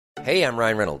Hey, I'm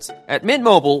Ryan Reynolds. At Mint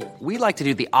Mobile, we like to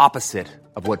do the opposite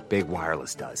of what Big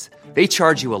Wireless does. They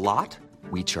charge you a lot,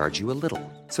 we charge you a little.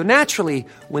 So naturally,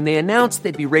 when they announced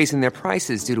they'd be raising their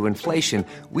prices due to inflation,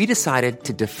 we decided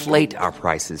to deflate our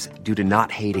prices due to not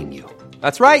hating you.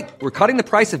 That's right. We're cutting the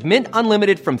price of Mint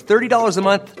Unlimited from $30 a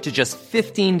month to just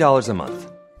 $15 a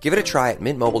month. Give it a try at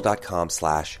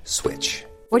mintmobile.com/switch.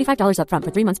 $45 up front for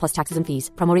 3 months plus taxes and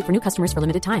fees. Promo rate for new customers for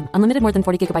limited time. Unlimited more than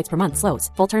 40 gigabytes per month. Slows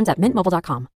full terms at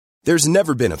mintmobile.com. There's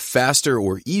never been a faster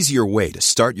or easier way to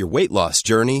start your weight loss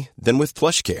journey than with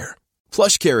PlushCare.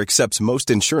 PlushCare accepts most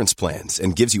insurance plans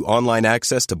and gives you online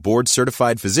access to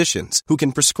board-certified physicians who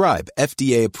can prescribe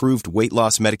FDA-approved weight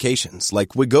loss medications like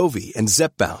Wegovy and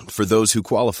Zepbound for those who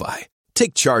qualify.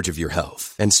 Take charge of your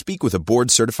health and speak with a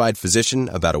board-certified physician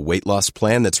about a weight loss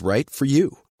plan that's right for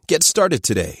you. Get started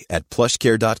today at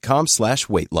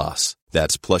plushcare.com/weight loss.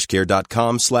 That's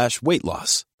plushcare.com/weight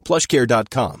loss.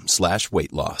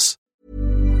 plushcare.com/weight loss.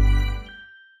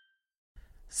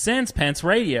 Sans Pants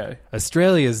Radio,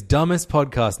 Australia's dumbest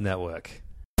podcast network.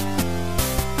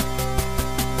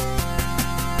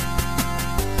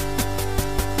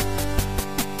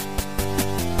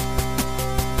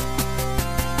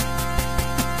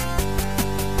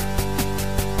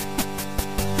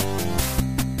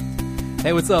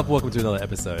 Hey, what's up? Welcome to another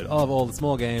episode of All the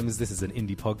Small Games. This is an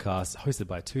indie podcast hosted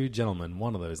by two gentlemen.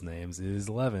 One of those names is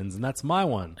Levins, and that's my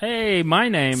one. Hey, my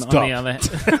name Stop. on the other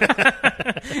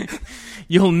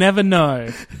You'll never know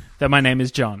that my name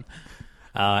is John.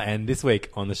 And this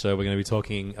week on the show, we're going to be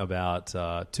talking about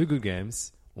two good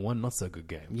games, one not so good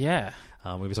game. Yeah.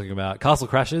 We'll be talking about Castle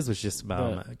Crashers, which just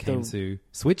came to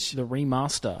Switch. The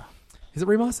remaster. Is it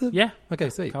remastered? Yeah. Okay,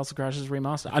 sweet. Castle Crashers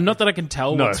Remastered. Not that I can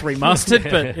tell No. what's remastered,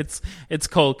 but it's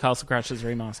called Castle Crashers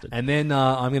Remastered. And then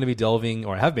I'm going to be delving,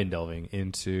 or I have been delving,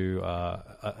 into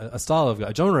a style of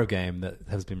a genre of game that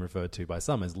has been referred to by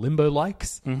some as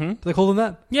limbo-likes. Mm-hmm. Do they call them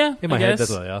that? Yeah, in my I head, guess.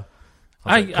 that's what they are.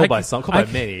 Called by some, called by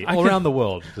many, all around the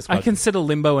world. I consider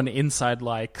Limbo an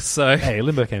inside-like, so... Hey,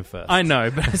 Limbo came first. I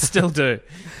know, but I still do.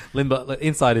 Limbo,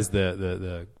 inside is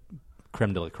the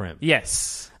creme de la creme.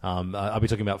 Yes. I'll be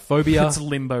talking about Phobia. It's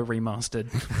Limbo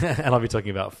Remastered. And I'll be talking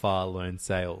about Far Lone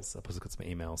Sales. I've also got some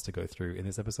emails to go through in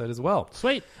this episode as well.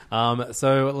 Sweet.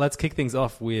 So let's kick things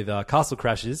off with Castle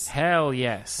Crashers. Hell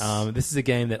yes. This is a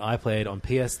game that I played on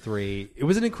PS3. It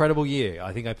was an incredible year.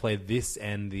 I think I played this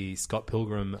and the Scott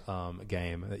Pilgrim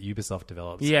game that Ubisoft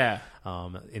developed. Yeah.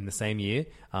 In the same year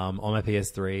on my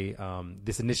PS3.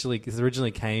 This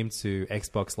originally came to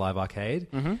Xbox Live Arcade,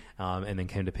 and then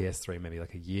came to PS3 maybe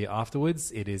like a year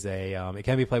afterwards. It is it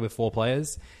can be played with 4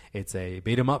 players. It's a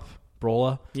beat 'em up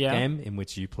brawler game in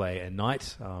which you play a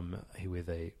knight with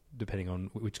a, depending on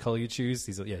which color you choose.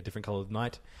 These are different colored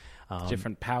knight.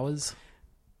 Different powers.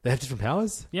 They have different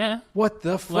powers? Yeah. What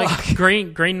the fuck? Like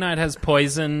Green Knight has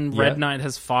poison, Red Knight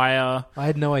has fire. I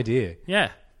had no idea. Yeah.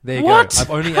 There you What? go.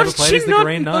 I've only How ever did played you as the not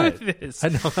Green know Knight. this? I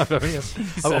know.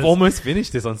 I've almost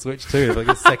finished this on Switch too. Like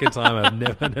the second time, I've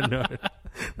never known.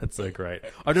 That's so great.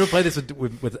 I've never played this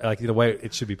with like the way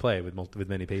it should be played with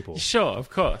many people. Sure,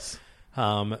 of course.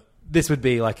 This would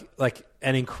be like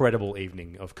an incredible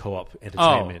evening of co-op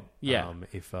entertainment. yeah.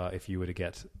 If you were to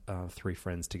get 3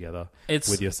 friends together It's-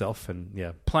 with yourself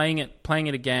and Playing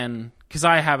it again, because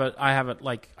I have it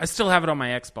like I still have it on my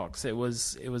Xbox. It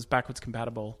was backwards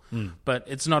compatible, but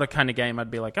it's not a kind of game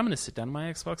I'd be like, I'm going to sit down on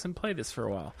my Xbox and play this for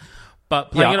a while.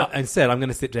 But playing it instead, I'm going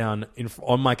to sit down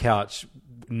on my couch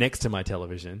next to my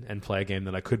television and play a game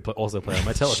that I could also play on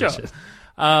my television.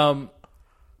 Sure.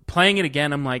 Playing it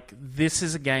again, I'm like, this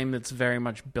is a game that's very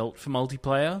much built for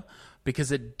multiplayer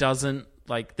because it doesn't,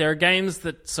 like, there are games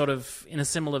that sort of in a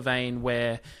similar vein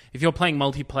where if you're playing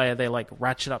multiplayer, they like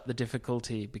ratchet up the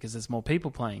difficulty because there's more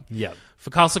people playing. Yeah. For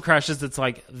Castle Crashers, it's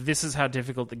like, this is how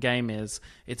difficult the game is.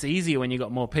 It's easier when you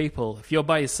got more people. If you're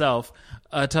by yourself,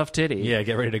 a tough titty. Yeah,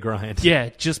 get ready to grind. Yeah,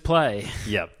 just play.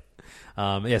 Yep.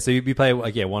 So you play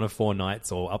one of 4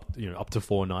 nights or up to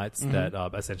 4 nights that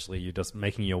essentially you're just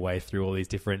making your way through all these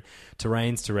different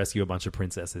terrains to rescue a bunch of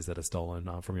princesses that are stolen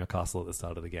from your castle at the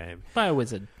start of the game. By a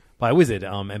wizard. But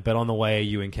on the way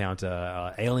you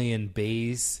encounter alien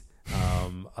bees,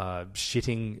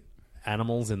 shitting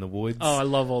animals in the woods. Oh, I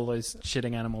love all those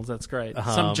shitting animals. That's great.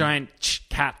 Some giant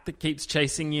cat that keeps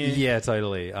chasing you. Yeah,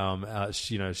 totally.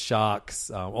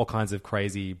 Sharks, all kinds of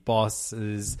crazy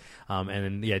bosses,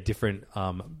 and then different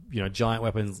giant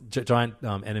weapons, giant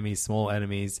enemies, small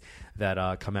enemies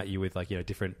that come at you with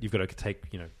different. You've got to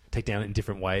take down in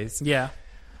different ways. Yeah.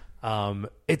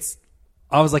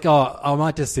 I was like, oh, I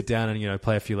might just sit down and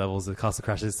play a few levels of Castle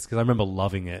Crashers because I remember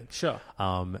loving it. Sure.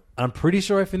 And I'm pretty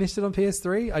sure I finished it on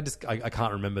PS3. I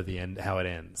can't remember the end, how it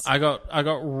ends. I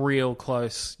got real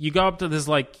close. You go up to there's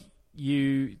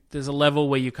a level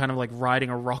where you're kind of like riding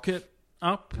a rocket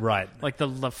up, Right. Like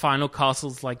the final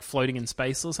castle's like floating in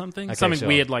space or something, Okay, something sure.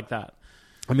 weird like that.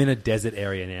 I'm in a desert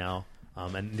area now,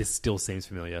 and this still seems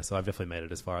familiar. So I've definitely made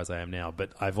it as far as I am now.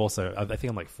 But I think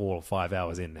I'm like 4 or 5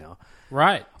 hours in now.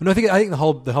 Right. No, I think the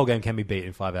whole game can be beat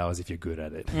in 5 hours if you're good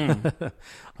at it.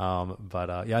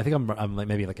 But yeah, I think I'm like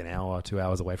maybe like an hour or 2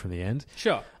 hours away from the end.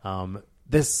 Sure.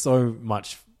 There's so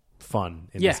much fun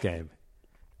in this game.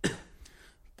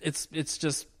 It's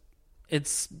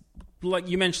like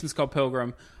you mentioned Scott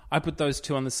Pilgrim. I put those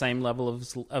two on the same level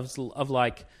of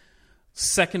like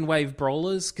second wave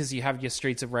brawlers, because you have your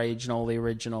Streets of Rage and all the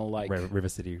original like River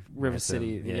City,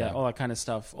 yeah, all that kind of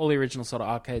stuff. All the original sort of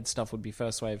arcade stuff would be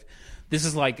first wave. This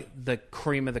is like the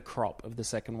cream of the crop of the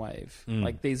second wave.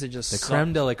 Like these are just the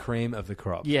creme de la creme of the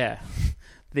crop. Yeah,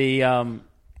 it's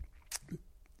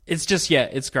just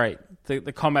it's great.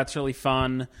 The combat's really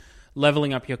fun.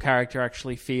 Leveling up your character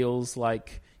actually feels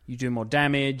like you do more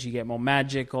damage, you get more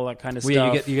magic, all that kind of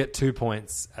stuff. Yeah, you get 2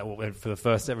 points for the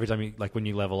first. Every time when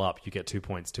you level up, you get 2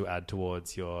 points to add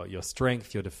towards your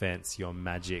strength, your defense, your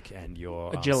magic, and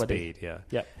your agility. Speed. Yeah,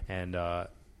 yep. And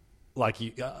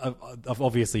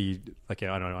obviously, like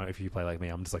I don't know if you play like me,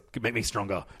 I'm just like make me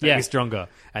stronger, me stronger,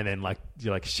 and then like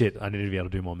you're like shit, I need to be able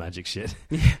to do more magic shit.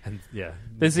 And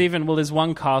there's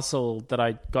one castle that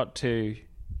I got to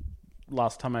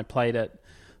last time I played it.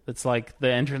 It's like the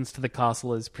entrance to the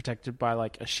castle is protected by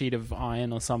like a sheet of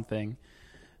iron or something.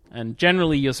 And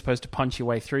generally you're supposed to punch your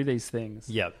way through these things.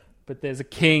 Yep. But there's a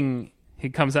king who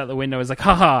comes out the window and is like,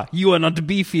 haha, you are not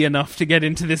beefy enough to get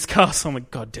into this castle. I'm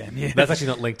like, God damn you. That's actually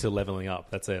not linked to leveling up.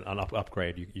 That's an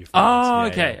upgrade you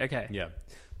find. Oh, okay. Yeah.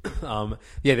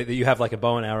 You have like a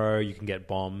bow and arrow, you can get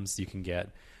bombs, you can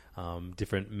get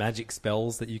different magic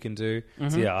spells that you can do.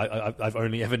 So yeah, I've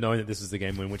only ever known that this was the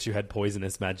game in which you had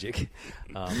poisonous magic.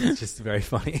 It's just very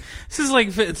funny. This is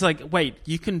like, it's like, wait,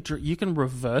 you can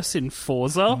reverse in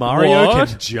Forza? Mario What?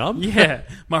 can jump? Yeah,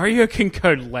 Mario can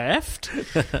go left.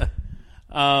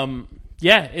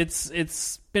 Yeah,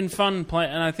 it's been fun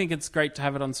playing, and I think it's great to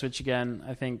have it on Switch again.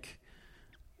 I think.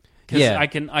 Because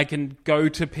I can go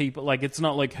to people, like, it's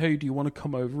not like, hey, do you want to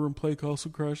come over and play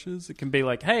Castle Crashers? It can be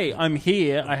like, hey, I'm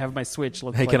here, I have my Switch,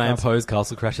 let's play can I impose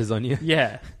Castle Crashers on you?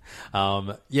 Yeah.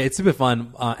 Yeah, it's super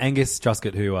fun. Angus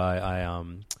Truscott, who I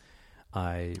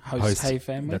host Hey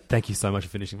Family. Thank you so much for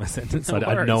finishing my sentence. No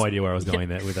I had no idea where I was going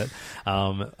there with it.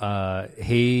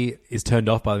 He is turned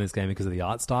off by this game because of the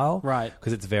art style. Right.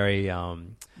 Because it's very...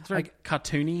 it's very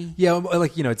cartoony. Yeah,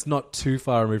 like, it's not too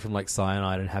far removed from like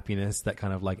Cyanide and Happiness, that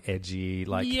kind of like edgy,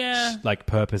 like like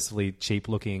purposefully cheap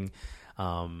looking.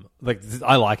 Like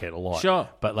I like it a lot. Sure.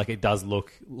 But like it does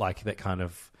look like that kind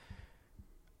of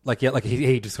like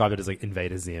he described it as like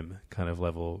Invader Zim kind of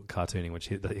level cartooning, which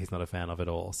he's not a fan of at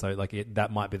all. So like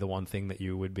that might be the one thing that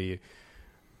you would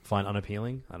find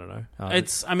unappealing. I don't know.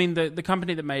 The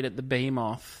company that made it, the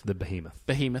Behemoth,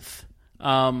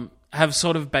 have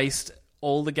sort of based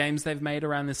all the games they've made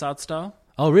around this art style.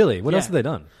 Oh, really? What else have they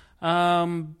done?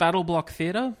 Battle Block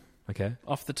Theatre. Okay.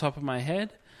 Off the top of my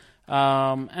head.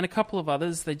 And a couple of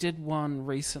others. They did one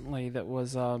recently that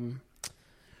was...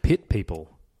 Pit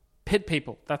People.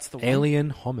 That's the one.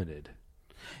 Alien Hominid.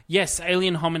 Yes,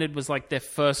 Alien Hominid was like their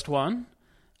first one.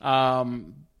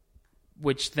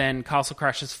 Which then Castle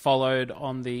Crashers followed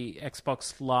on the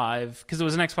Xbox Live. Because it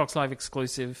was an Xbox Live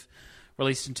exclusive...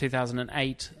 released in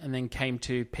 2008 and then came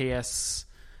to PS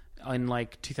in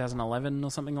like 2011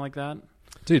 or something like that.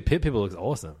 Dude, Pit People looks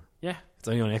awesome. Yeah. It's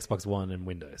only on Xbox One and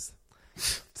Windows.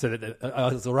 So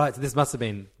it's all right. So this must have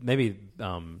been maybe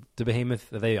the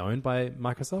Behemoth, are they owned by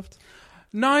Microsoft?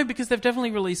 No, because they've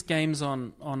definitely released games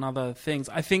on other things.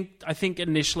 I think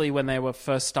initially when they were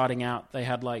first starting out, they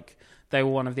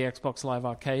were one of the Xbox Live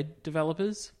Arcade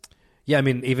developers. Yeah, I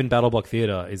mean, even Battle Block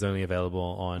Theatre is only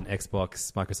available on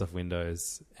Xbox, Microsoft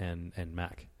Windows, and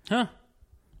Mac. Huh.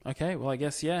 Okay, well, I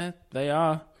guess, yeah, they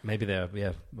are. Maybe they're,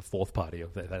 a fourth party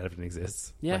of that even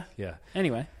exists. Yeah. Like, yeah.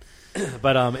 Anyway.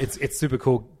 But it's super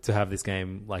cool to have this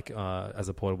game, like, as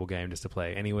a portable game just to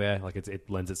play anywhere. Like, it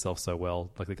lends itself so well,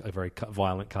 like a very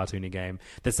violent, cartoony game.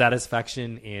 The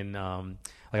satisfaction in...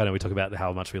 like I know we talk about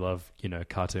how much we love,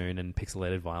 cartoon and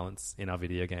pixelated violence in our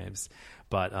video games,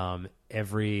 but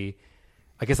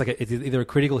I guess like it's either a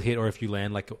critical hit or if you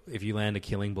land a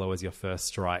killing blow as your first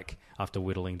strike after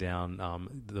whittling down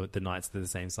the knights to the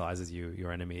same size as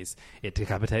your enemies, it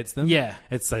decapitates them. Yeah.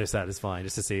 It's so satisfying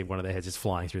just to see one of their heads just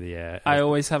flying through the air. I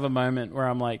always have a moment where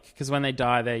I'm like, because when they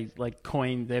die, they like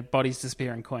their bodies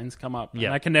disappear and coins come up. Yeah.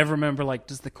 And I can never remember, like,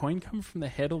 does the coin come from the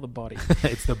head or the body?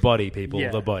 It's the body, people.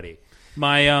 Yeah. The body.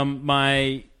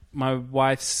 My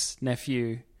wife's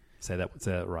nephew. Say that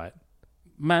right.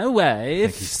 My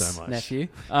wife's Thank you so much. nephew.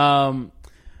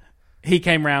 He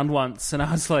came round once, and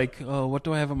I was like, "Oh, what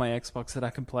do I have on my Xbox that I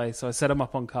can play?" So I set him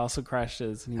up on Castle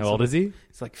Crashers. And How old is he?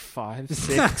 He's like 5,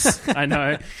 6. I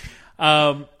know.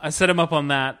 I set him up on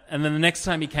that, and then the next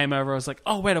time he came over, I was like,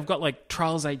 "Oh wait, I've got like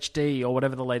Trials HD or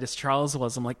whatever the latest Trials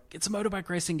was." I'm like, "It's a motorbike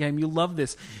racing game. You'll love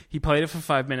this." He played it for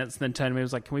 5 minutes, and then turned to me and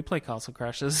was like, "Can we play Castle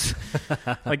Crashers?"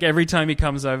 Like every time he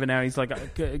comes over now, he's like,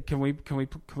 "Can we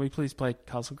please play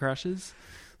Castle Crashers?"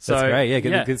 So, That's great. Yeah,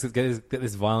 get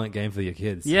this violent game for your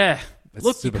kids. Yeah. It's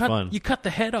Look, super fun. You cut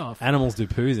the head off. Animals do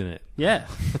poos in it. Yeah.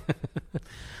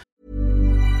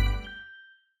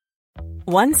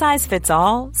 One size fits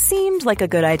all seemed like a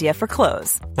good idea for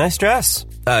clothes. Nice dress.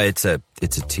 It's a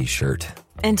t-shirt.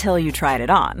 Until you tried it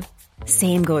on.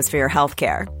 Same goes for your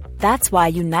healthcare. That's why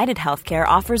United Healthcare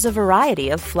offers a variety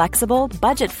of flexible,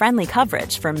 budget-friendly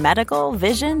coverage for medical,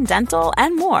 vision, dental,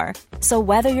 and more. So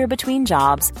whether you're between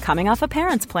jobs, coming off a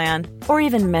parent's plan, or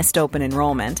even missed open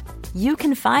enrollment, you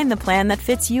can find the plan that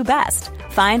fits you best.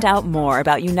 Find out more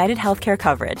about United Healthcare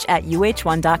coverage at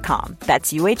uh1.com.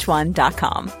 That's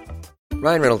uh1.com.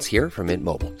 Ryan Reynolds here from Mint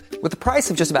Mobile. With the price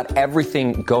of just about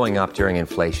everything going up during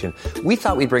inflation, we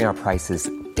thought we'd bring our prices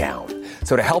down.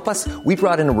 So to help us, we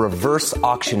brought in a reverse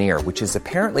auctioneer, which is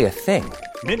apparently a thing.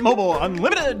 Mint Mobile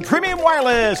Unlimited Premium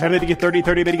Wireless. How to get 30,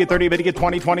 30, bit to get 30, bit to get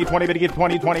 20, 20, 20, bit to get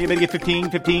 20, 20, bit to get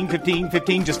 15, 15, 15,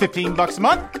 15, just $15 a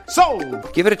month?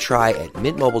 Sold! Give it a try at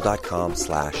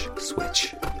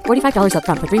mintmobile.com/switch. $45 up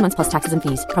front for 3 months plus taxes and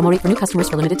fees. Promo rate for new customers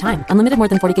for limited time. Unlimited more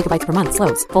than 40 gigabytes per month.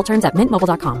 Slows full terms at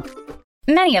mintmobile.com.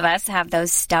 Many of us have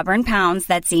those stubborn pounds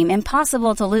that seem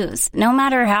impossible to lose, no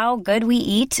matter how good we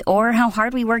eat or how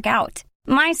hard we work out.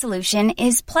 My solution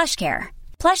is PlushCare.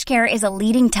 PlushCare is a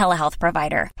leading telehealth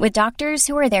provider with doctors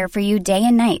who are there for you day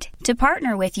and night to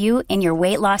partner with you in your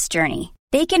weight loss journey.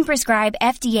 They can prescribe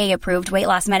FDA-approved weight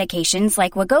loss medications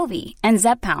like Wegovy and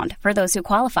Zepbound for those who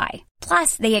qualify.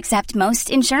 Plus, they accept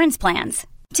most insurance plans.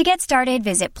 To get started,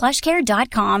 visit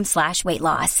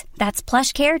plushcare.com/weightloss. That's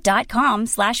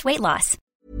plushcare.com/weightloss.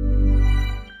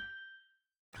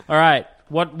 All right.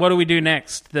 What do we do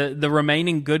next? The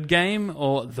remaining good game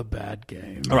or the bad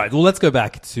game? All right, well, let's go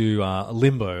back to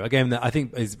Limbo, a game that I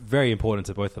think is very important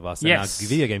to both of us in our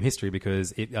video game history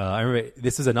because I remember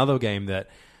this is another game that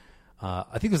I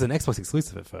think it was an Xbox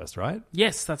exclusive at first, right?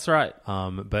 Yes, that's right.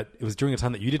 But it was during a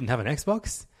time that you didn't have an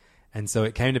Xbox. And so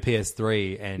it came to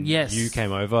PS3 and Yes. you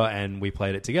came over and we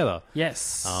played it together.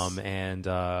 Yes. And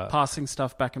Passing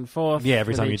stuff back and forth. yeah,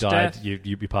 every with time you each died, death.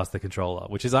 you passed the controller,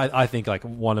 which is I think like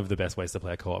one of the best ways to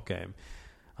play a co-op game.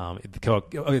 The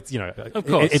co-op, it's Of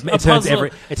course. it A turns puzzle-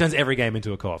 every game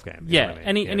into a co-op game. You know Yeah, what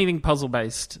I mean? anything puzzle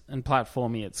based and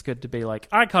platformy, it's good to be like,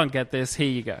 I can't get this. Here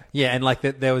you go. Yeah, and like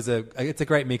there was it's a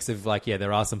great mix of like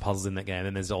there are some puzzles in that game,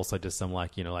 and there's also just some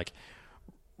like like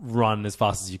run as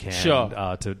fast as you can Sure.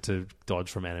 to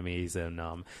dodge from enemies, and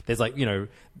there's like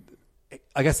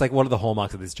I guess like one of the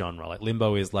hallmarks of this genre, like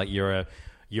Limbo, is like you're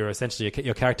essentially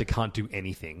your character can't do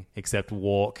anything except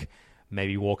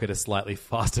maybe walk at a slightly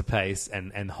faster pace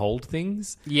and hold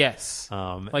things. Yes.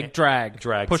 Like drag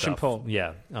push stuff. and pull.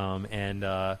 Yeah.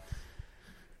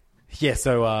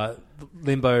 So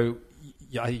Limbo,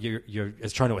 you're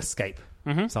trying to escape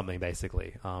something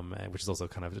basically, which is also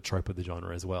kind of a trope of the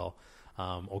genre as well,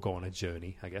 or go on a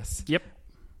journey, I guess. Yep.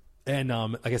 And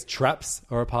I guess traps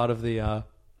are a part of the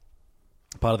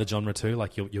genre too.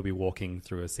 Like you'll be walking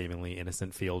through a seemingly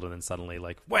innocent field, and then suddenly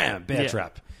like wham, bear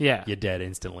trap. Yeah. You're dead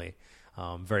instantly.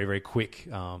 Very very quick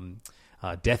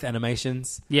death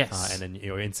animations. Yes. And then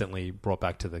you're instantly brought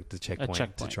back to the checkpoint,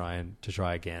 checkpoint. to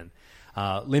try again.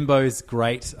 Limbo's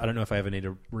great. I don't know if I ever need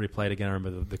to replay it again. I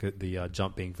remember the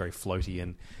jump being very floaty,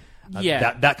 and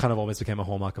that kind of almost became a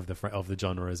hallmark of the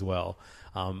genre as well.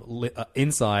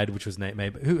 Inside, which was made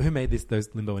who made those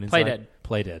Limbo and Inside?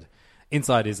 Playdead.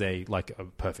 Inside is a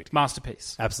perfect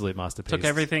Masterpiece. absolute masterpiece. Took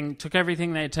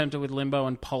everything they attempted with Limbo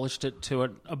and polished it to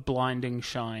a blinding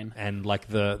shine. And like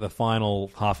the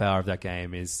final half hour of that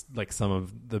game is like some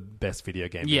of the best video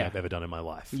games I've ever done in my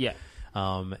life. Yeah.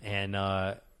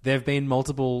 there have been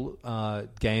multiple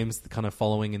games kind of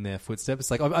following in their footsteps.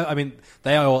 Like, I mean,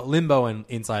 they owe Limbo and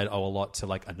Inside owe a lot to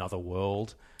like Another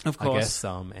World, of course,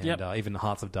 I guess, and even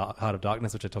Heart of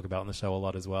Darkness, which I talk about on the show a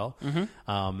lot as well.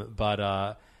 But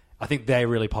I think they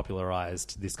really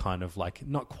popularized this kind of like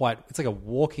not quite. It's like a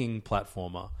walking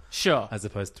platformer, sure, as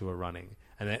opposed to a running.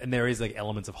 And there is like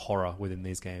elements of horror within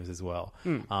these games as well.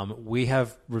 We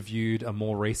have reviewed a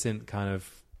more recent kind of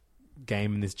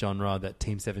game in this genre that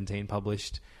Team 17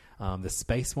 published, the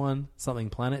space one, something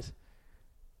Planet.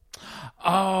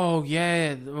 Oh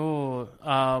yeah.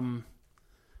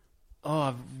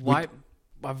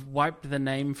 I've wiped the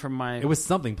name from my. It was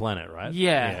something Planet, right?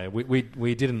 Yeah. We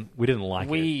didn't like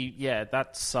it. Yeah,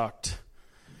 that sucked.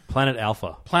 Planet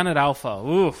Alpha.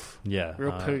 Oof. Yeah.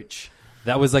 Real pooch.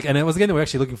 That was like, and it was a game that we're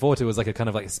actually looking forward to. It was like a kind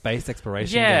of like space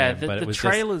exploration game. Yeah, the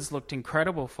trailers looked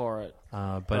incredible for it.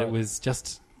 But it was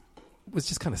just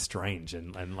kind of strange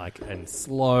and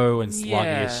slow and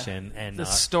sluggish and the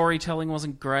storytelling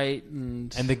wasn't great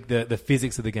and the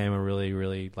physics of the game are really,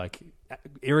 really like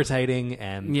irritating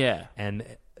and it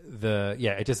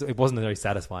wasn't a very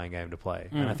satisfying game to play.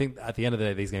 And I think at the end of the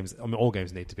day, these games, I mean, all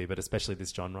games need to be, but especially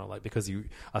this genre, like because you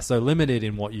are so limited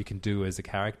in what you can do as a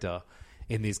character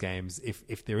in these games,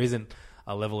 if there isn't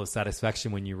a level of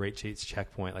satisfaction when you reach each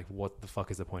checkpoint, like what the fuck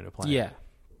is the point of playing? Yeah.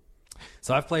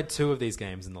 So I've played 2 of these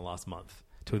games in the last month,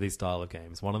 2 of these style of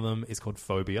games. One of them is called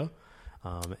Phobia.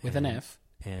 With an F.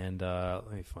 And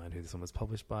let me find who this one was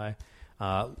published by.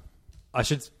 I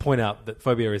should point out that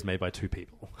Phobia is made by 2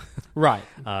 people. Right.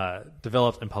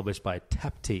 Developed and published by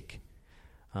Taptic.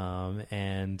 Then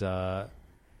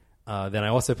I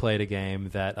also played a game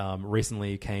that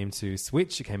recently came to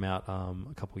Switch. It came out a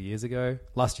couple of years ago.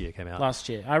 Last year it came out. Last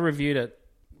year. I reviewed it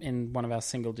in one of our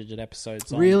single-digit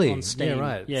episodes on Steam. Yeah,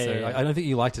 right. Yeah, I don't think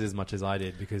you liked it as much as I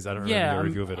did because I don't remember a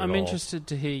review of it at all. I'm interested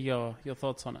to hear your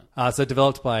thoughts on it. So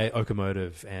developed by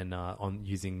Okomotive and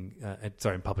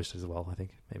published as well, I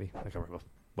think. Maybe. I can't remember.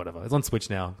 Whatever. It's on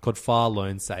Switch now. Called Far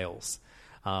Lone Sales.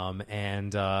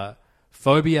 Phobia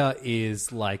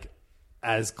is like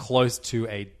as close to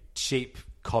a cheap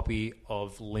copy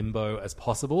of Limbo as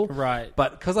possible. Right.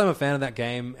 But because I'm a fan of that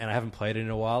game and I haven't played it in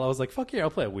a while, I was like, fuck yeah,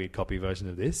 I'll play a weird copy version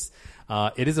of this.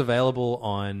 It is available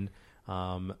on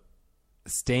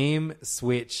Steam,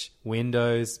 Switch,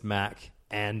 Windows, Mac,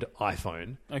 and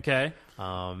iPhone. Okay.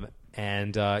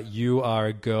 You are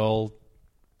a girl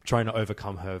trying to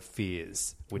overcome her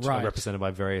fears, which are represented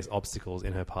by various obstacles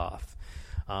in her path.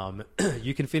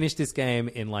 You can finish this game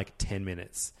in like 10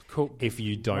 minutes if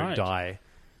you don't die.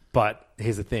 But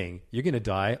here's the thing: you're going to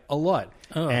die a lot,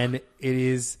 and it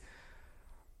is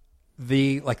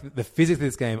the physics of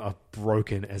this game are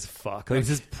broken as fuck. Like, this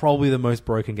is probably the most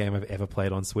broken game I've ever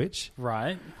played on Switch.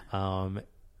 Right.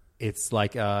 It's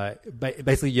like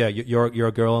basically, you're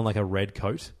a girl in like a red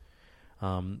coat,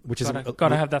 which is got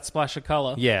to have that splash of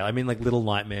color. Yeah, I mean, like Little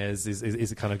Nightmares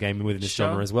is a kind of game within this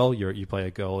genre as well. You play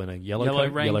a girl in a yellow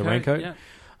raincoat. Yeah.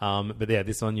 But yeah,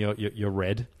 this one you're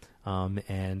red.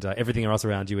 And everything else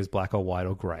around you is black or white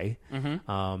or grey.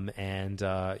 And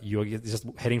you're just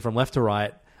heading from left to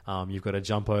right. You've got to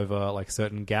jump over like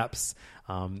certain gaps.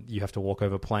 You have to walk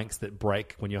over planks that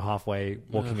break when you're halfway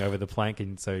walking over the plank,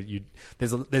 and so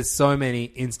there's so many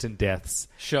instant deaths.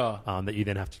 Sure. That you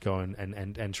then have to go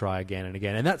and try again and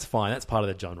again, and that's fine. That's part of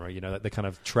the genre, you know. The kind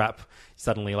of trap.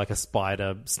 Suddenly, like a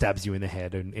spider stabs you in the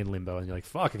head in Limbo, and you're like,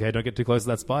 "Fuck, okay, don't get too close to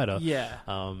that spider." Yeah.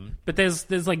 But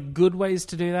there's like good ways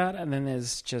to do that, and then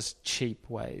there's just cheap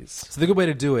ways. So the good way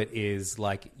to do it is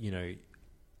like, you know,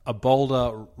 a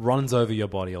boulder runs over your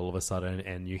body all of a sudden,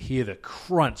 and you hear the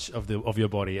crunch of your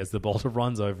body as the boulder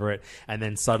runs over it, and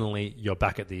then suddenly you're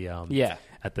back at the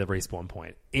at the respawn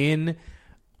point. In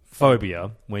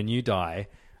Phobia, when you die,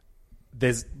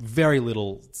 there's very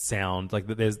little sound. Like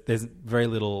there's very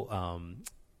little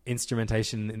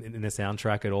instrumentation in the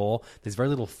soundtrack at all. There's very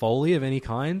little Foley of any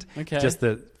kind. Okay. Just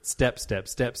the step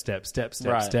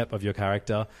of your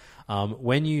character.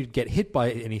 When you get hit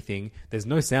by anything, there's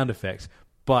no sound effect,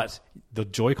 but the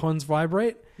Joy-Cons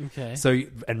vibrate. Okay. So,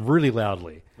 and really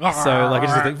loudly. So like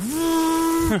it's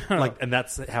just like and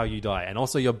that's how you die. And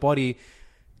also your body,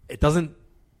 it doesn't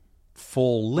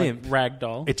fall limp. Like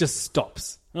ragdoll. It just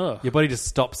stops. Ugh. Your body just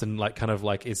stops and like kind of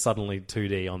like is suddenly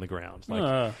 2D on the ground.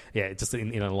 Like it's just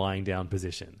in a lying down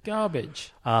position.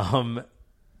 Garbage. I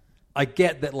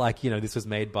get that, like, you know, this was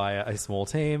made by a small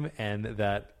team and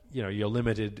that, you know, you're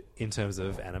limited in terms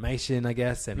of animation, I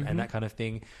guess, and that kind of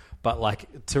thing. But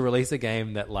like to release a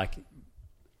game that like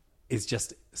is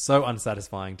just so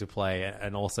unsatisfying to play,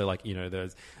 and also like, you know,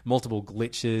 there's multiple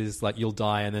glitches. Like you'll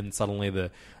die, and then suddenly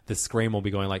the screen will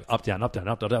be going like up down, like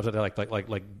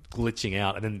glitching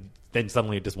out, and then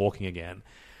suddenly you're just walking again.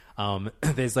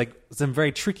 There's like some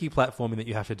very tricky platforming that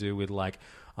you have to do with like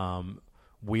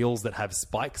wheels that have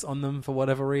spikes on them for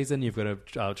whatever reason. You've got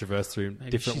to traverse through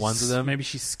different ones of them. Maybe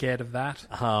she's scared of that.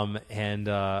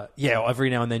 Every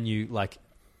now and then you like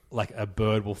a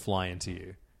bird will fly into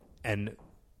you, and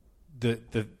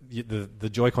the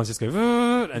Joy-Cons just go,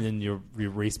 and then you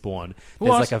respawn.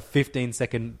 There's like a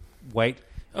 15-second wait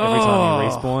every time you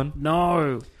respawn.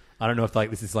 No, I don't know if like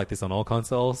this is like this on all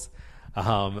consoles,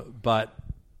 but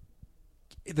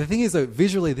the thing is, though,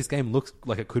 visually this game looks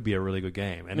like it could be a really good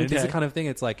game, and it is the kind of thing.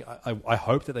 It's like I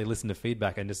hope that they listen to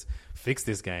feedback and just fix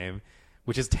this game,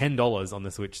 which is $10 on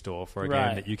the Switch store for a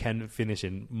game that you can finish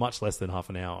in much less than half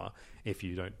an hour if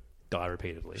you don't die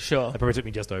repeatedly. Sure. It probably took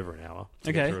me just over an hour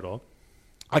to get through it all.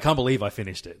 I can't believe I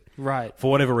finished it. Right. For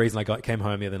whatever reason, I came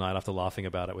home the other night after laughing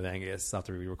about it with Angus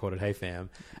after we recorded Hey Fam,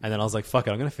 and then I was like, "Fuck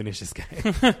it, I'm going to finish this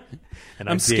game." And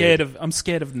I'm scared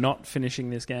of not finishing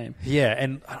this game. Yeah,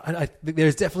 and I think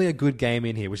there's definitely a good game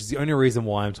in here, which is the only reason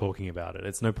why I'm talking about it.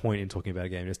 It's no point in talking about a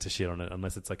game just to shit on it,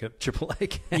 unless it's like a AAA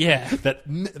game. Yeah.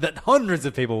 that hundreds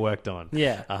of people worked on.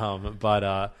 Yeah. But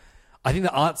I think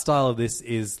the art style of this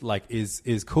is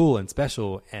cool and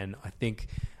special, and I think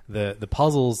the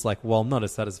puzzles, like, while not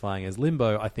as satisfying as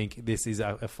Limbo, I think this is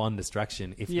a fun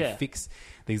distraction if you fix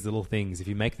these little things. If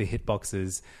you make the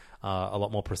hitboxes a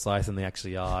lot more precise than they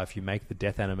actually are, if you make the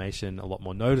death animation a lot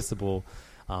more noticeable,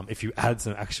 if you add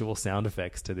some actual sound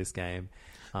effects to this game.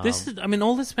 All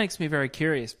this makes me very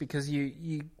curious, because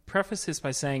you preface this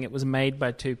by saying it was made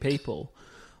by two people.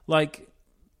 Like,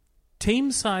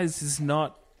 team size is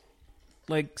not...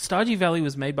 Like, Stardew Valley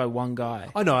was made by one guy.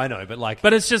 I know, but like...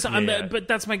 But it's just... But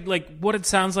that's what it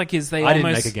sounds like is they I almost...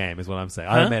 didn't make a game, is what I'm saying.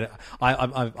 Huh?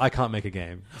 I can't make a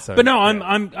game. So, but no,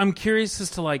 I'm curious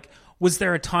as to, like, was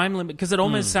there a time limit? Because it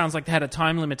almost sounds like they had a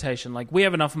time limitation. Like, we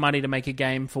have enough money to make a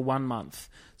game for 1 month.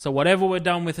 So whatever we're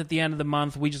done with at the end of the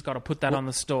month, we just got to put that on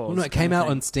the stores. Well, no, it came out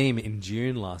on Steam in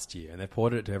June last year, and they've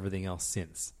ported it to everything else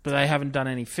since. But they haven't done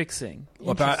any fixing.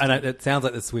 And it sounds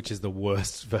like the Switch is the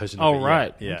worst version of it. Oh,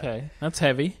 right. Yeah. Okay. That's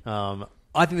heavy. I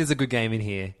think there's a good game in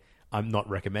here. I'm not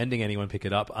recommending anyone pick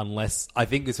it up unless... I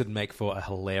think this would make for a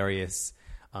hilarious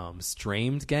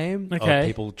streamed game of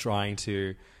people trying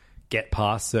to get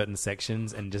past certain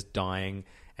sections and just dying,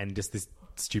 and just this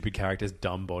stupid character's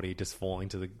dumb body just falling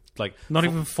to the... Not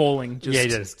even falling,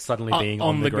 just suddenly being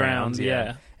on the ground.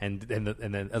 Yeah. And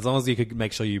then as long as you could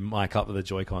make sure you mic up the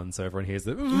Joy-Con so everyone hears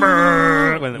the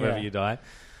whenever you die.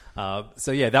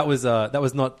 That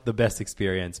was not the best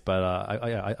experience, but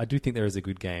I do think there is a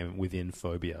good game within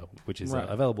Phobia, which is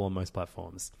available on most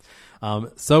platforms.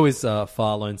 So is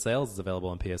Far Lone Sales. It's available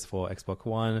on PS4, Xbox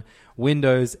One,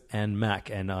 Windows, and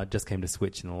Mac, and just came to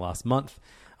Switch in the last month.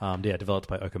 Developed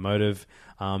by Okomotive.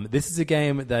 This is a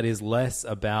game that is less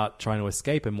about trying to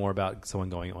escape and more about someone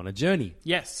going on a journey.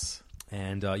 Yes.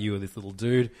 And you are this little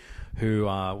dude who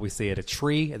we see at a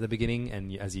tree at the beginning,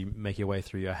 and as you make your way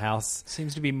through your house...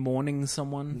 Seems to be mourning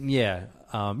someone. Yeah.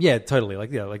 Totally.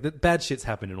 Like the bad shit's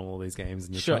happened in all of these games,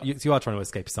 and you are trying to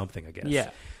escape something, I guess.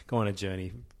 Yeah. Go on a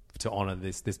journey to honor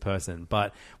this person.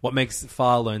 But what makes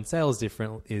Far Lone Sales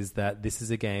different is that this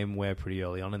is a game where pretty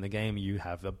early on in the game you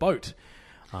have a boat.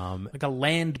 Like a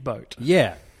land boat.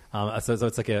 Yeah. So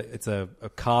it's like a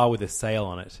car with a sail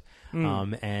on it.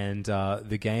 And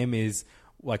the game is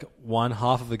like one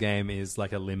half of the game is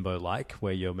like a Limbo-like,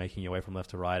 where you're making your way from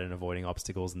left to right and avoiding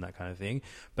obstacles and that kind of thing.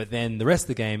 But then the rest of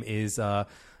the game is like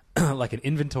an not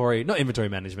inventory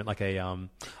management, like a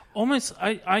almost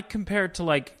I compare it to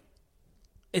like,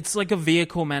 it's like a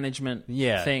vehicle management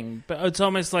thing, but it's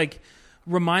almost like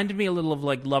reminded me a little of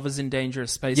like Lovers in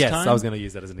Dangerous Space Time. Yes, I was going to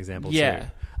use that as an example too.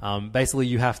 Basically,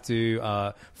 you have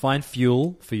to find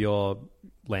fuel for your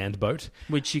land boat,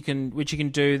 which you can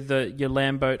do your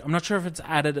land boat. I'm not sure if it's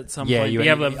added at some point. Yeah, you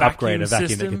have a upgrade a vacuum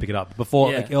system that can pick it up.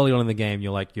 Before, like early on in the game,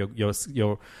 you're like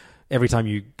you're every time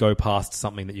you go past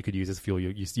something that you could use as fuel,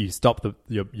 you stop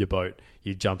your boat,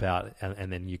 you jump out,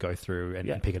 and then you go through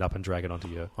and pick it up and drag it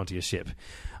onto your ship.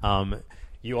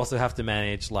 You also have to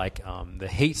manage like the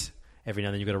heat. Every now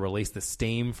and then you've got to release the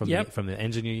steam from the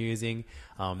engine you're using.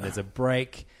 There's a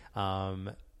brake.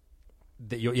 You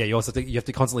also have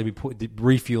to constantly be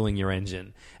refueling your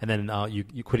engine, and then you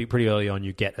pretty early on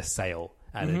you get a sail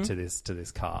added to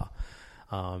this car.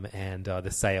 The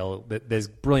sail, there's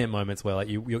brilliant moments where like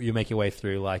you make your way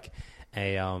through like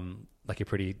a a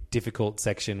pretty difficult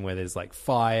section where there's like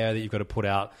fire that you've got to put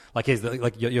out. Like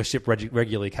your ship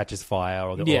regularly catches fire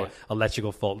or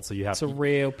electrical fault, so you have it's a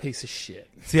real piece of shit.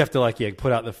 So you have to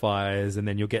put out the fires, and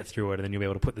then you'll get through it, and then you'll be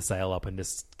able to put the sail up and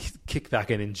just kick back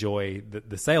and enjoy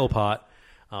the sail part,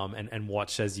 and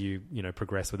watch as you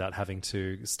progress without having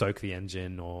to stoke the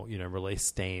engine or release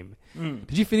steam.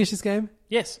 Did you finish this game?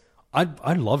 Yes,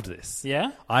 I loved this.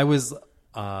 Yeah, I was.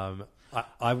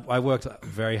 I worked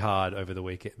very hard over the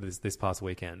week this past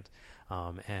weekend,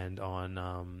 and it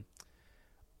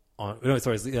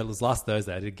was last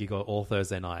Thursday. I did a gig all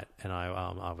Thursday night, and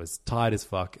I was tired as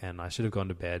fuck, and I should have gone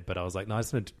to bed, but I was like, no, I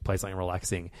just want to play something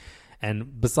relaxing.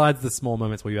 And besides the small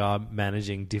moments where you are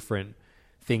managing different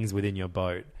things within your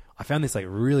boat, I found this like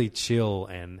really chill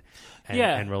and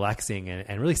relaxing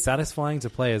and really satisfying to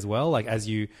play as well. Like as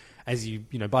you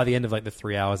by the end of like the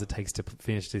 3 hours it takes to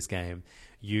finish this game,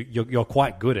 you're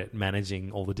quite good at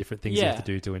managing all the different things you have to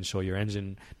do to ensure your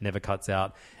engine never cuts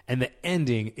out. And the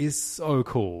ending is so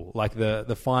cool. Like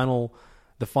the final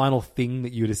thing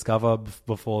that you discover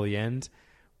before the end,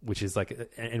 which is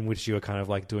like in which you are kind of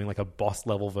like doing like a boss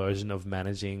level version of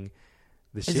managing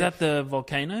the ship. Is that the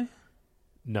volcano?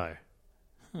 No.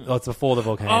 Oh, it's before the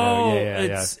volcano. Oh,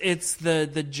 yeah. It's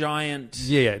the giant.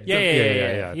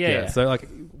 Yeah. So like,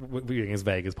 we're getting as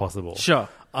vague as possible. Sure.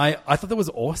 I thought that was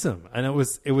awesome, and it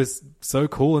was so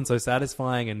cool and so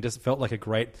satisfying, and just felt like a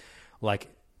great, like,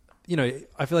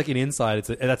 I feel like in Inside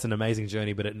that's an amazing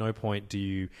journey, but at no point do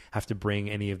you have to bring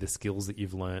any of the skills that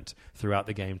you've learnt throughout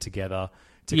the game together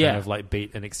to kind of like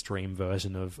beat an extreme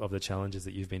version of the challenges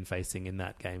that you've been facing in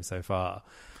that game so far.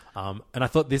 And I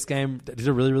thought this game did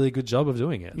a really, really good job of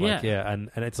doing it.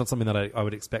 And it's not something that I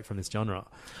would expect from this genre.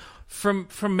 From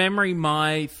memory,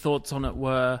 my thoughts on it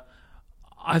were,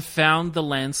 I found the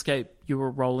landscape you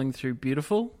were rolling through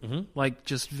beautiful, like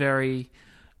just very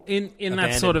in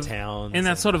that sort of towns in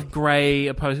that sort of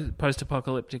grey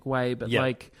post-apocalyptic way, but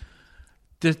like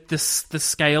the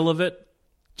scale of it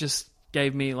just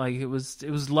gave me like it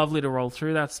was lovely to roll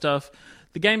through that stuff.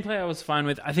 The gameplay I was fine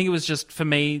with. I think it was just for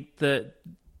me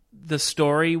the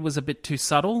story was a bit too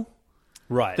subtle.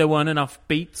 Right. There weren't enough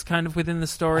beats kind of within the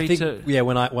story.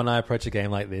 When I approach a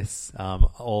game like this,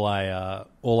 all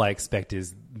I expect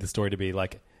is the story to be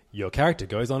like, your character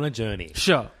goes on a journey.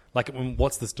 Sure. Like,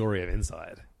 what's the story of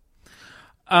Inside?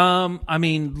 I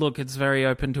mean, look, it's very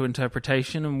open to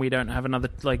interpretation, and we don't have another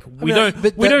we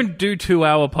don't do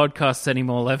 2-hour podcasts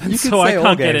anymore, Levin. So I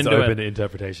can't get into open it. To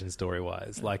interpretation story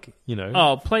wise,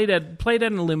 Playdead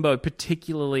and Limbo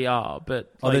particularly are,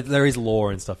 but there is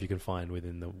lore and stuff you can find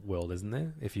within the world, isn't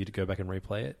there? If you go back and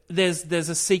replay it, there's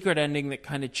a secret ending that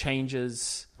kind of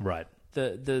changes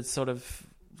the sort of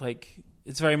like.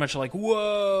 It's very much like,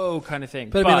 whoa, kind of thing.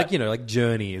 But I mean, like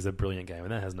Journey is a brilliant game,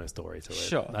 and that has no story to it.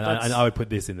 Sure. And I would put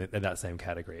this in that same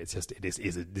category. It's just,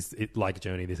 like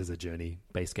Journey, this is a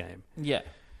Journey-based game. Yeah.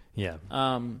 Yeah.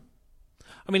 I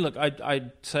mean, look, I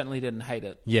certainly didn't hate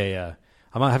it. Yeah.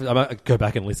 I might go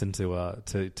back and listen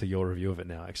to your review of it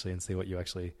now, actually, and see what you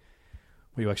actually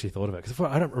thought of it, because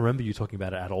I don't remember you talking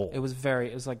about it at all. It was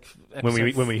like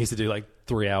when we used to do like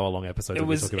 3-hour long episodes.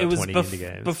 We talking about 20 indie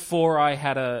games before I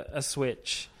had a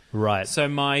Switch, right? So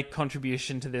my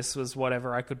contribution to this was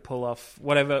whatever I could pull off,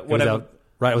 whatever. It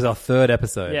was our third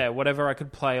episode. Yeah, whatever I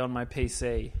could play on my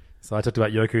PC. So I talked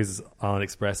about Yoku's Island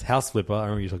Express, House Flipper. I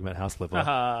remember you talking about House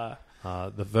Flipper.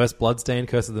 The first Bloodstained,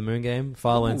 Curse of the Moon game,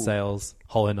 Firelone Sales,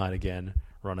 Hollow Knight again.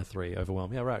 Runner 3,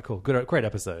 Overwhelm. Yeah, right, cool. Great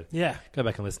episode. Yeah. Go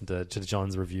back and listen to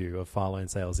John's review of Firelone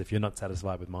Sales if you're not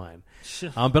satisfied with mine. Sure.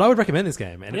 But I would recommend this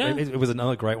game. And it was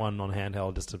another great one on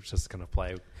handheld just to kind of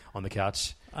play on the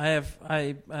couch. I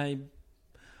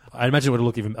imagine it would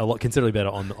look even considerably better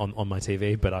on my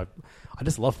TV, but I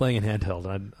just love playing in handheld.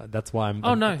 And that's why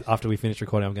after we finish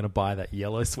recording, I'm going to buy that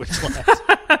yellow Switch Lite.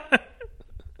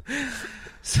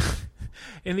 So,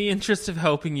 in the interest of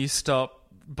helping you stop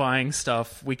buying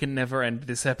stuff, we can never end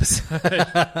this episode.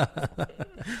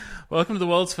 Welcome to the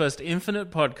world's first infinite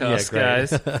podcast,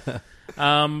 guys.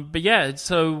 But yeah,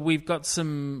 so we've got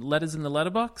some letters in the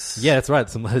letterbox. Yeah, that's right.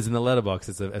 Some letters in the letterbox.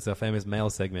 It's our famous mail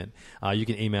segment. You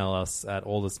can email us at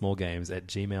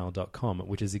allthesmallgames@gmail.com,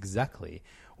 which is exactly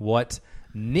what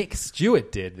Nick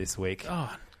Stewart did this week.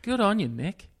 Oh, good on you,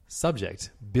 Nick.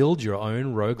 Subject: build your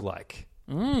own roguelike.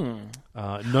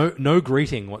 No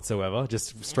greeting whatsoever,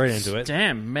 just straight into it.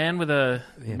 Damn, man with a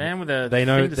They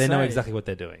know exactly what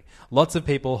they're doing. Lots of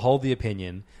people hold the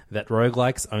opinion that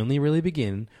roguelikes only really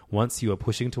begin once you are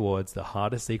pushing towards the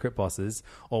harder secret bosses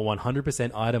or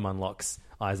 100% item unlocks,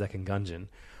 Isaac and Gungeon,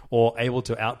 or able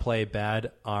to outplay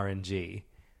bad RNG.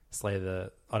 What's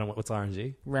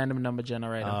RNG? Random number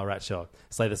generator. Oh, right, sure.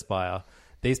 Slay the Spire.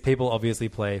 These people obviously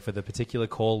play for the particular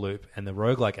core loop, and the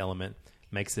roguelike element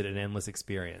makes it an endless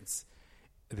experience.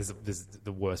 This is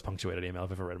the worst punctuated email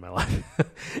I've ever read in my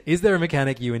life. Is there a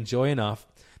mechanic you enjoy enough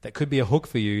that could be a hook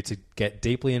for you to get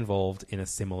deeply involved in a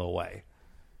similar way?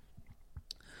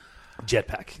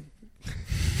 Jetpack.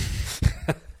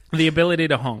 The ability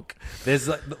to honk. There's,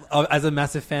 as a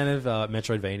massive fan of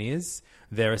Metroidvanias,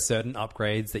 there are certain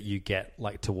upgrades that you get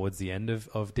like towards the end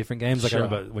of different games. Like I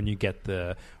remember when you get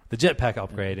the jetpack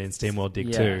upgrade in SteamWorld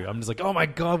Dig 2, I'm just like, oh my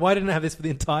god, why didn't I have this for the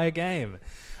entire game?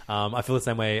 I feel the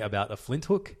same way about a flint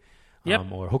hook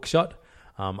or a hook shot.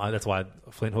 That's why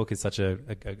Flint Hook is such a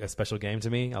special game to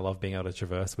me. I love being able to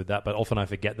traverse with that, but often I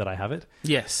forget that I have it.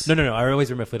 Yes. No. I always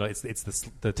remember Flint Hook. It's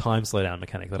the time slowdown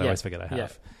mechanic that I always forget I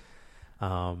have.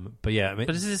 But yeah, I mean,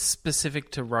 but is this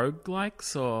specific to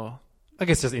roguelikes or? I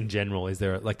guess just in general, is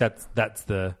there like that's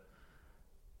the.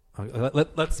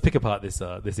 Let's pick apart this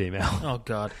email. Oh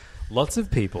God! Lots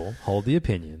of people hold the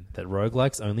opinion that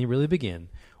roguelikes only really begin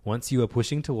once you are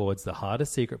pushing towards the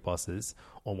hardest secret bosses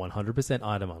or 100%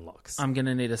 item unlocks. I'm going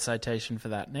to need a citation for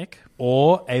that, Nick.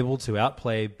 Or able to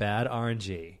outplay bad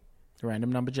RNG.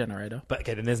 Random number generator. But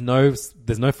okay, then there's no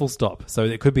full stop. So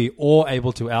it could be or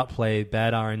able to outplay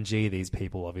bad RNG these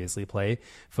people obviously play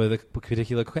for the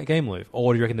particular game loop.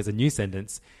 Or do you reckon there's a new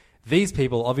sentence? These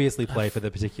people obviously play for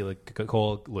the particular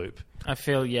core loop. I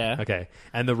feel, yeah. Okay.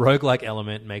 And the roguelike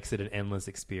element makes it an endless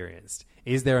experience.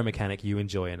 Is there a mechanic you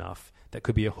enjoy enough that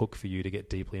could be a hook for you to get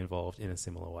deeply involved in a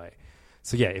similar way?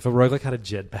 So yeah, if a roguelike had a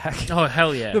jetpack... Oh,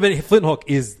 hell yeah. No, but Flint Hook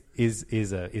is a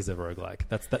roguelike.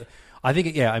 That's that. I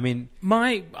think, yeah, I mean...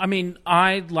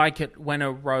 I like it when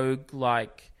a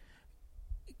roguelike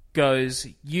goes,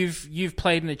 you've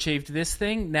played and achieved this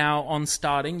thing, now on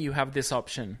starting you have this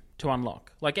option to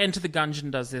unlock. Like Enter the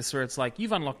Gungeon does this, where it's like,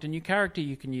 you've unlocked a new character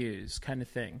you can use, kind of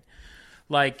thing.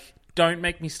 Like, don't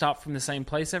make me start from the same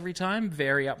place every time,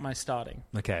 vary up my starting.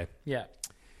 Okay. Yeah.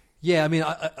 Yeah, I mean,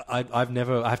 I've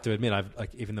never, I have to admit,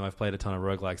 even though I've played a ton of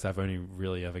roguelikes, I've only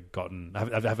really ever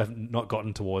I've not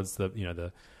gotten towards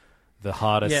the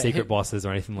hardest secret bosses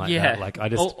or anything like that. Like I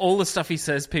just all the stuff he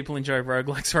says people enjoy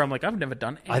roguelikes where I'm like, I've never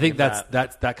done any I think of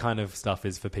that kind of stuff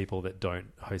is for people that don't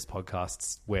host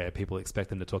podcasts where people expect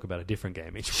them to talk about a different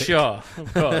game each week. Sure,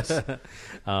 of course.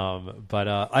 But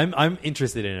I'm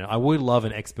interested in it. I would love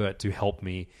an expert to help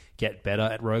me get better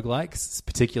at roguelikes,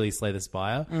 particularly Slay the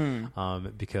Spire,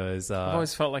 because I've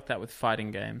always felt like that with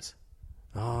fighting games.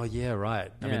 Oh, yeah,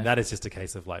 right. I mean, that is just a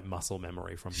case of like muscle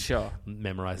memory from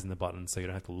memorizing the buttons so you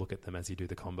don't have to look at them as you do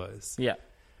the combos. Yeah.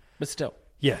 But still.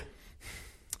 Yeah.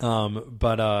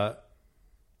 Yeah,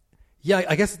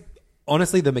 I guess,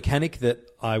 honestly, the mechanic that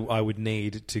I would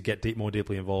need to get more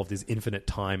deeply involved is infinite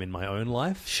time in my own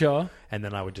life. Sure. And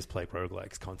then I would just play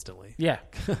roguelikes constantly. Yeah.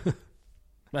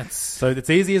 So it's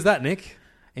easy as that, Nick.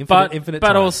 Infinite time.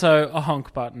 But also a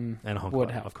honk button and a honk would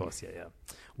button, help. of course, yeah.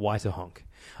 Why to honk?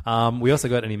 We also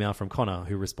got an email from Connor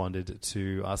who responded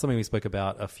to something we spoke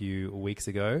about a few weeks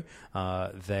ago.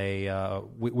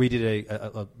 We did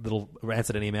a little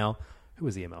answered an email. Who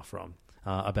was the email from?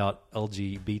 About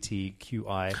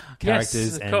LGBTQI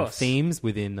characters and themes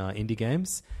within indie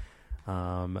games.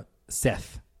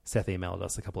 Seth emailed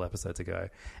us a couple episodes ago,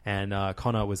 and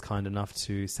Connor was kind enough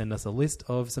to send us a list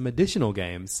of some additional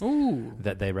games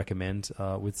that they recommend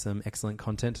with some excellent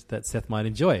content that Seth might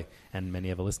enjoy, and many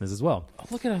other listeners as well. Oh,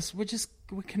 look at us. We're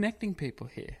connecting people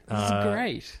here. This is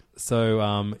great.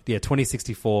 So,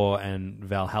 2064 and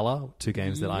Valhalla, two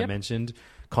games that I mentioned.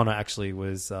 Connor actually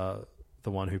was the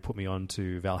one who put me on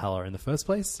to Valhalla in the first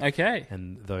place. Okay.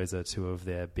 And those are two of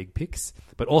their big picks.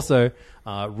 But also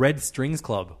Red Strings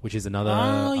Club, which is another a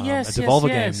Devolver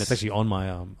game that's actually on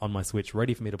my Switch,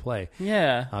 ready for me to play.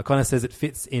 Yeah. Connor says it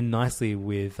fits in nicely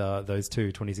with those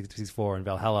two, 2064 and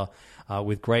Valhalla,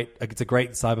 it's a great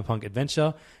cyberpunk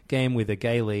adventure game with a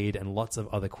gay lead and lots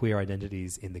of other queer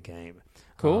identities in the game.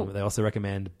 Cool. They also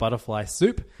recommend Butterfly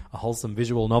Soup, a wholesome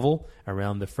visual novel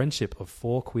around the friendship of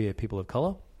 4 queer people of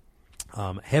color.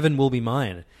 Heaven Will Be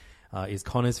Mine is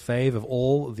Connor's fave of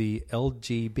all the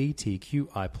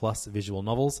LGBTQI plus visual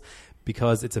novels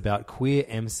because it's about queer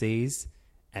MCs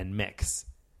and mechs.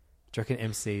 Do you reckon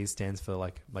MCs stands for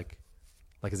like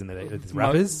as in the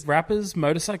rappers? Rappers,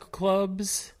 motorcycle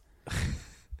clubs,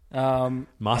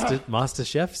 master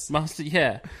chefs?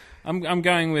 Yeah. I'm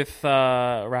going with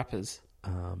rappers.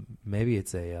 Maybe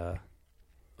it's a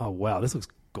oh wow, this looks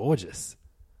gorgeous.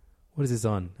 What is this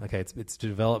on? Okay,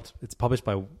 it's published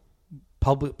by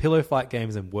Pillow Fight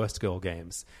Games and Worst Girl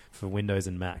Games for Windows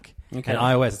and Mac. Okay. And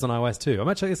iOS. It's on iOS too. I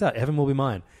might check this out. Heaven Will Be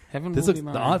Mine.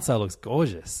 The art style looks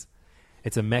gorgeous.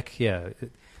 It's a mech, yeah.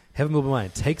 Heaven Will Be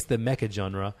Mine takes the mecha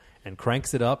genre and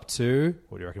cranks it up to,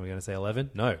 what do you reckon we're going to say,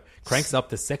 11? No, cranks up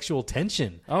the sexual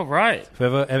tension. Oh, right.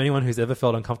 Anyone who's ever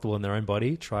felt uncomfortable in their own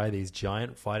body, try these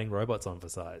giant fighting robots on for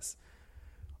size.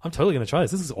 I'm totally going to try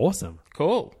this. This is awesome.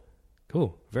 Cool.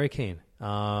 Very keen.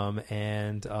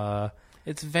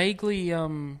 It's vaguely,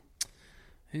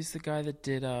 who's the guy that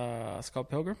did Scott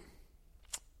Pilgrim?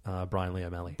 Brian Lee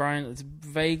O'Malley. It's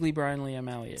vaguely Brian Lee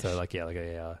O'Malley-ish. So like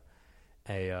a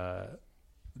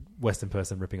Western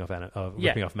person ripping off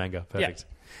manga. Perfect.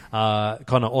 Yeah.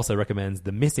 Connor also recommends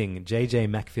The Missing, J.J.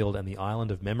 Macfield and the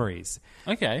Island of Memories.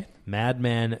 Okay.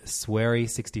 Madman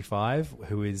Swery65,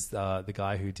 who is the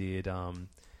guy who did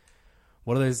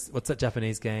what's that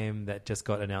Japanese game that just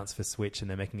got announced for Switch and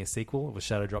they're making a sequel? It was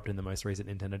shadow dropped in the most recent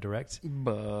Nintendo Direct.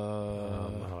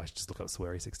 I should just look up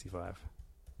Swery65.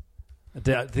 I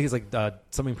think it's like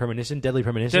something Premonition, Deadly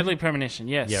Premonition. Deadly Premonition,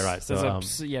 yes. Yeah, right. So,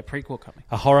 there's a prequel coming.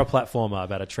 A horror platformer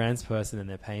about a trans person and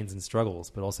their pains and struggles,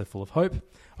 but also full of hope.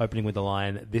 Opening with the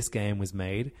line, "This game was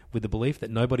made with the belief that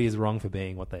nobody is wrong for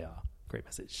being what they are." Great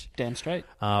message. Damn straight.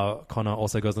 Connor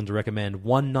also goes on to recommend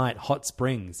One Night Hot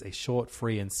Springs, a short,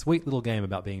 free, and sweet little game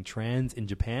about being trans in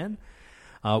Japan.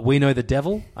 We Know the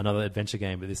Devil, another adventure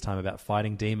game, but this time about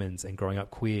fighting demons and growing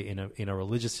up queer in a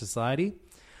religious society.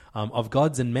 Of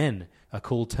Gods and Men, a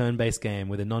cool turn-based game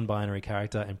with a non-binary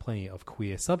character and plenty of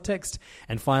queer subtext.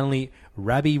 And finally,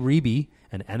 Rabbi Reeby,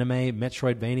 an anime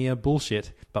Metroidvania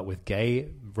bullshit, but with gay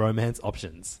romance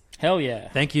options. Hell yeah.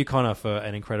 Thank you, Connor, for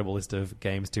an incredible list of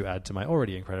games to add to my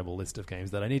already incredible list of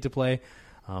games that I need to play.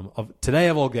 This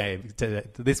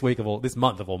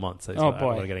month of all months. So boy.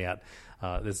 What I'm getting at.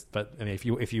 But I mean,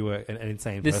 if you were an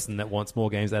insane person that wants more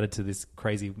games added to this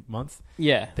crazy month,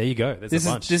 yeah, there you go. There's a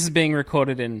bunch. This is being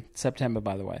recorded in September,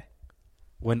 by the way.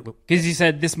 Because you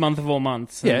said this month of all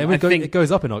months. Yeah, it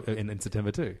goes up in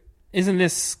September too. Isn't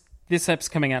this app's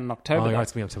coming out in October? Oh,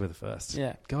 it's coming October the 1st.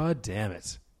 Yeah. God damn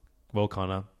it. Well,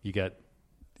 Connor, you've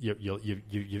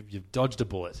dodged a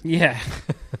bullet. Yeah.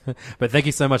 But thank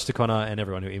you so much to Connor and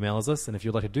everyone who emails us. And if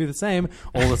you'd like to do the same,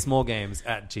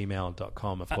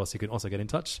 allthesmallgames@gmail.com. Of course, you can also get in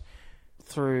touch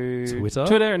through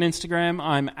Twitter and Instagram.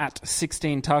 I'm at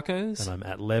 16tacos. And I'm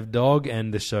at LevDog.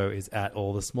 And the show is at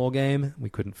All the Small Game. We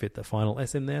couldn't fit the final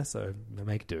S in there, so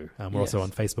make do. We're also on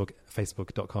Facebook,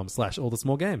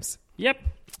 facebook.com/allthesmallgames. Yep.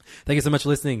 Thank you so much for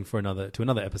listening to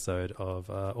another episode of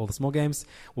All the Small Games.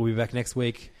 We'll be back next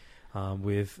week. I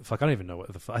don't even know what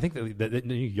I think the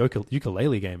new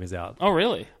ukulele game is out. Oh,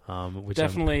 really? Which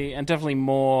definitely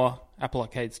more Apple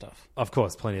Arcade stuff. Of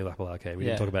course, plenty of Apple Arcade. We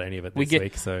didn't talk about any of it this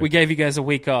week. So we gave you guys a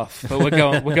week off, but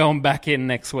we're going back in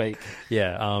next week.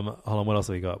 Yeah. Hold on. What else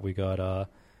have we got? We got. Oh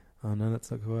no, that's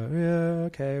not quite. Yeah.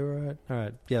 Okay. Right. All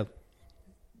right. Yeah.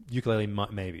 Ukulele,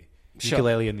 maybe. Sure.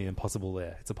 Ukulele and the Impossible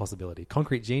there. It's a possibility.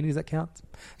 Concrete Genie, does that count?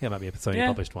 Yeah, it might be a Sony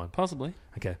published one. Possibly.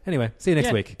 Okay. Anyway, see you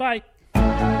next week. Bye.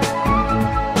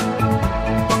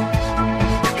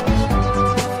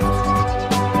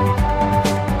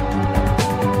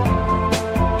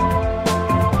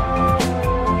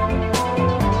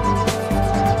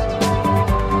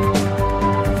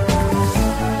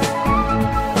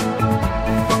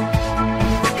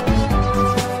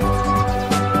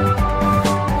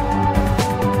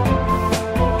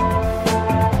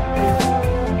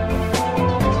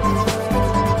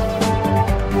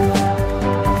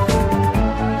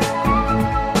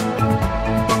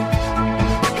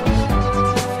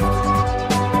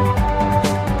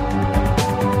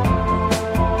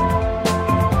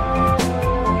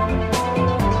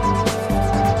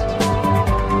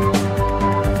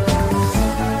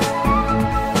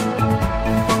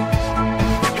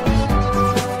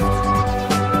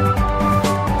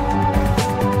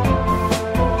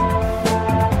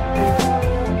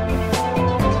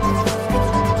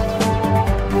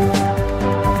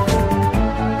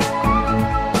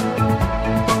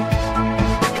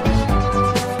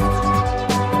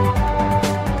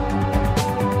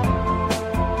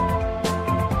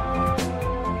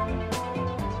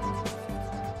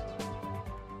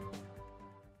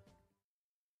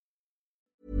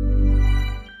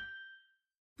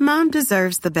 Mom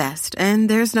deserves the best, and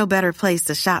there's no better place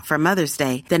to shop for Mother's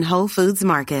Day than Whole Foods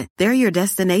Market. They're your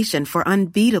destination for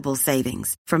unbeatable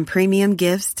savings, from premium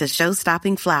gifts to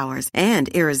show-stopping flowers and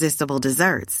irresistible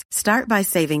desserts. Start by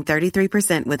saving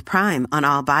 33% with Prime on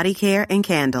all body care and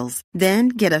candles. Then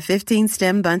get a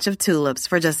 15-stem bunch of tulips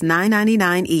for just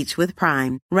 $9.99 each with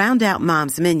Prime. Round out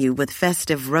Mom's menu with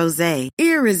festive rosé,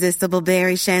 irresistible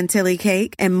berry chantilly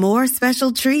cake, and more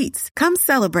special treats. Come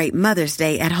celebrate Mother's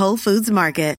Day at Whole Foods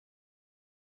Market.